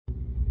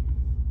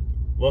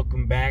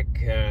Welcome back.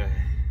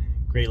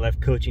 Great Life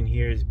Coaching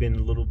here. Has been a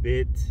little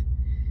bit.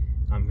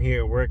 I'm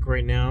here at work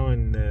right now,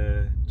 and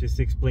just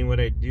to explain what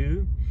I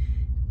do.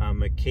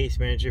 I'm a case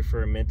manager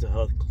for a mental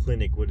health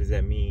clinic. What does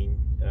that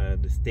mean?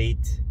 The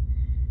state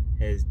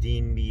has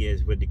deemed me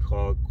as what they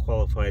call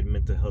qualified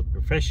mental health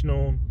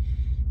professional.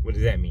 What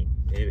does that mean?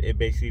 It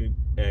basically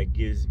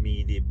gives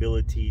me the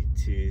ability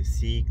to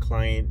see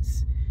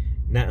clients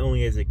not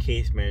only as a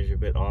case manager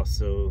but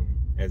also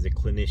as a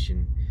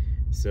clinician.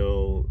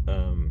 So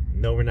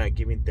no, we're not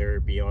giving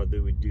therapy,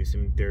 although we do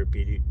some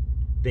therapeutic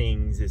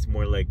things. It's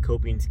more like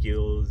coping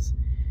skills,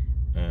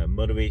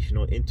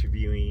 motivational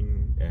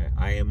interviewing,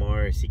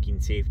 IMR, seeking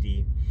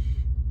safety,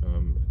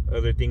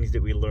 other things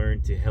that we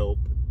learn to help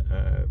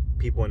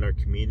people in our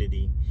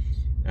community.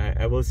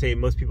 I will say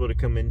most people that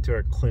come into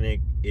our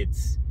clinic,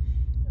 it's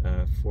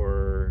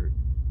for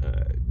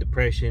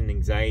depression,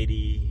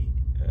 anxiety,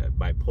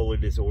 bipolar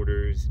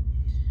disorders,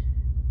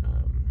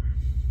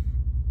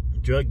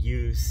 drug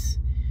use,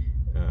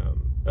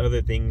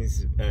 other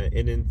things,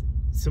 and then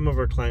some of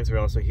our clients are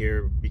also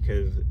here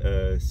because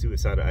of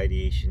suicidal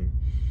ideation.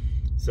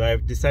 So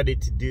I've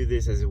decided to do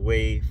this as a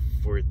way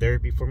for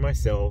therapy for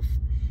myself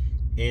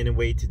and a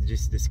way to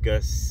just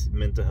discuss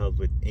mental health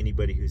with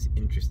anybody who's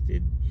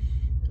interested.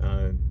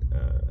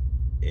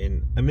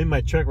 And I'm in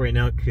my truck right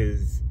now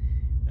because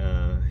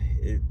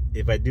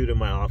if I do it in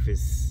my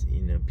office,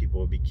 people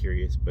will be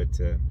curious, but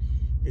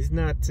it's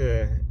not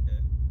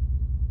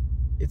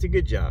it's a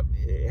good job.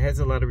 It has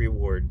a lot of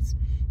rewards.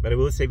 But I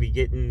will say, we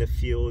get in the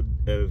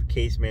field of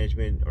case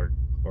management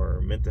or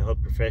mental health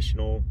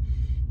professional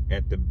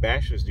at the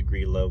bachelor's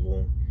degree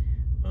level.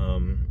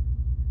 I'm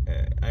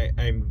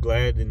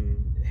glad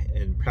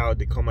and proud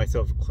to call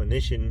myself a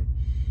clinician,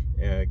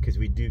 because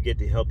we do get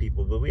to help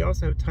people. But we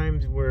also have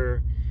times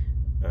where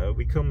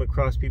we come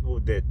across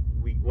people that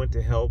we want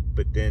to help,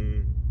 but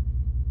then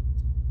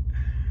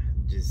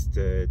just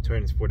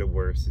turns for the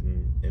worse,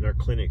 and our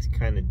clinic's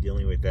kind of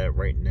dealing with that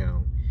right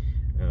now.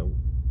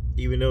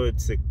 Even though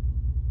it's a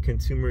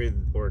consumer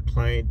or a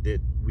client that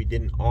we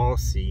didn't all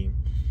see,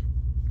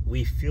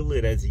 we feel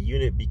it as a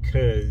unit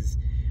because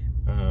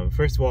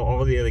first of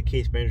all the other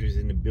case managers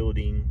in the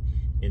building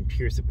and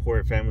peer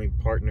support, family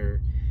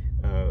partner,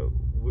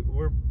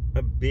 we're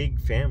a big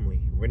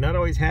family. We're not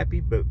always happy,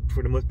 but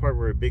for the most part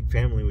we're a big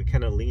family. We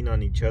kind of lean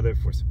on each other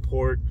for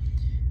support.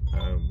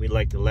 We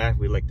like to laugh,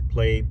 we like to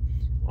play,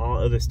 all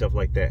other stuff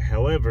like that.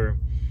 However,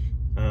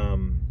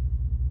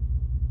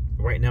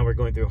 right now we're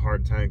going through a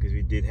hard time because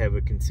we did have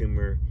a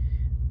consumer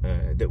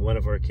that one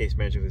of our case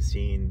managers was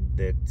seeing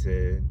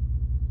that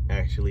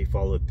actually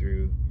followed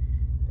through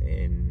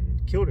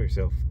and killed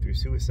herself through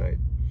suicide.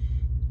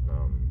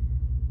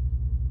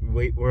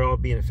 We're all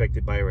being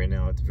affected by it right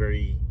now. It's a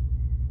very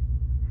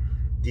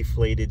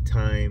deflated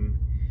time,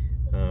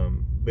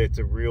 but it's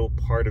a real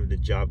part of the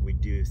job we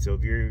do. So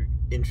if you're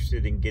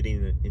interested in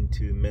getting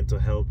into mental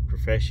health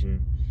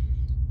profession,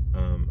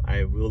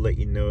 I will let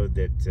you know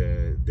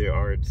that there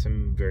are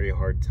some very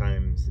hard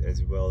times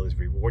as well as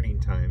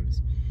rewarding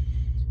times.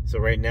 So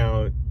right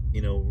now,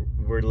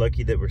 we're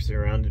lucky that we're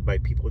surrounded by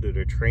people that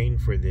are trained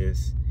for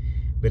this,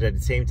 but at the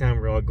same time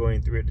we're all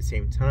going through it at the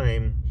same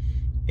time,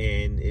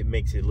 and it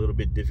makes it a little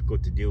bit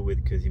difficult to deal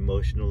with because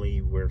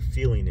emotionally we're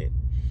feeling it.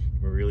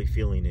 We're really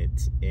feeling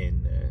it.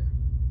 And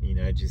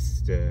I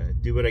just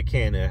do what I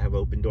can. I have an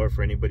open door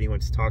for anybody who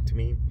wants to talk to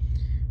me,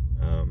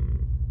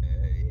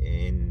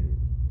 and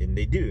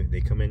they do.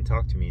 They come in and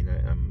talk to me, and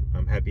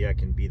I'm happy I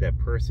can be that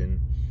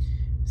person.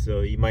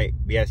 So you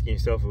might be asking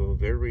yourself, well,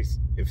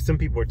 if some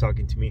people are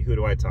talking to me, who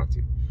do I talk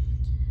to?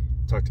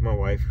 Talk to my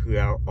wife, who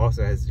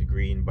also has a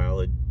degree in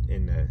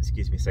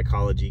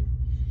psychology.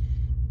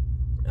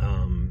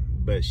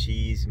 But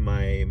she's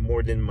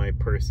more than my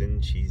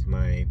person. She's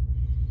my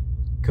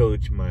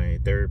coach, my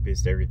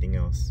therapist, everything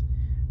else.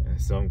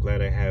 So I'm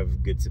glad I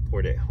have good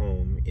support at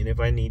home. And if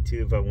I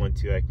want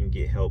to, I can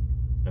get help.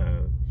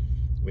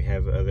 We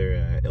have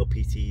other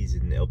LPCs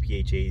and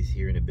LPHAs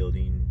here in the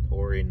building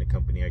or in the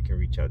company I can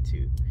reach out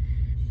to.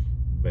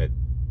 But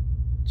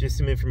just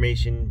some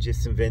information,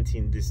 just some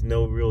venting. There's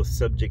no real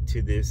subject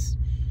to this.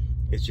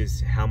 It's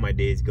just how my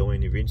day is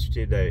going. If you're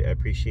interested, I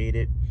appreciate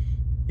it.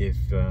 If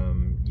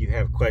you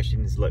have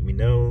questions, let me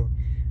know.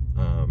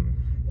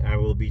 I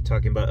will be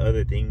talking about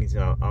other things.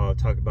 I'll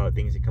talk about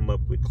things that come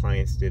up with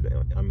clients that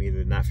I'm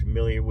either not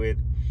familiar with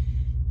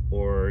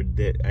or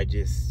that I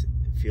just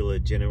feel a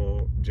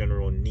general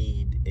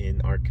need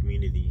in our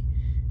community.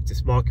 It's a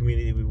small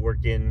community we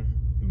work in,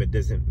 but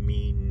doesn't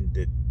mean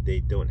that they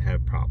don't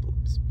have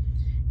problems.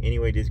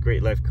 Anyway, this is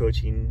Great Life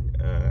Coaching.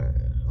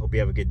 Hope you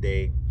have a good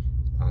day.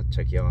 I'll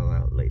check you all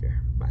out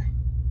later. Bye.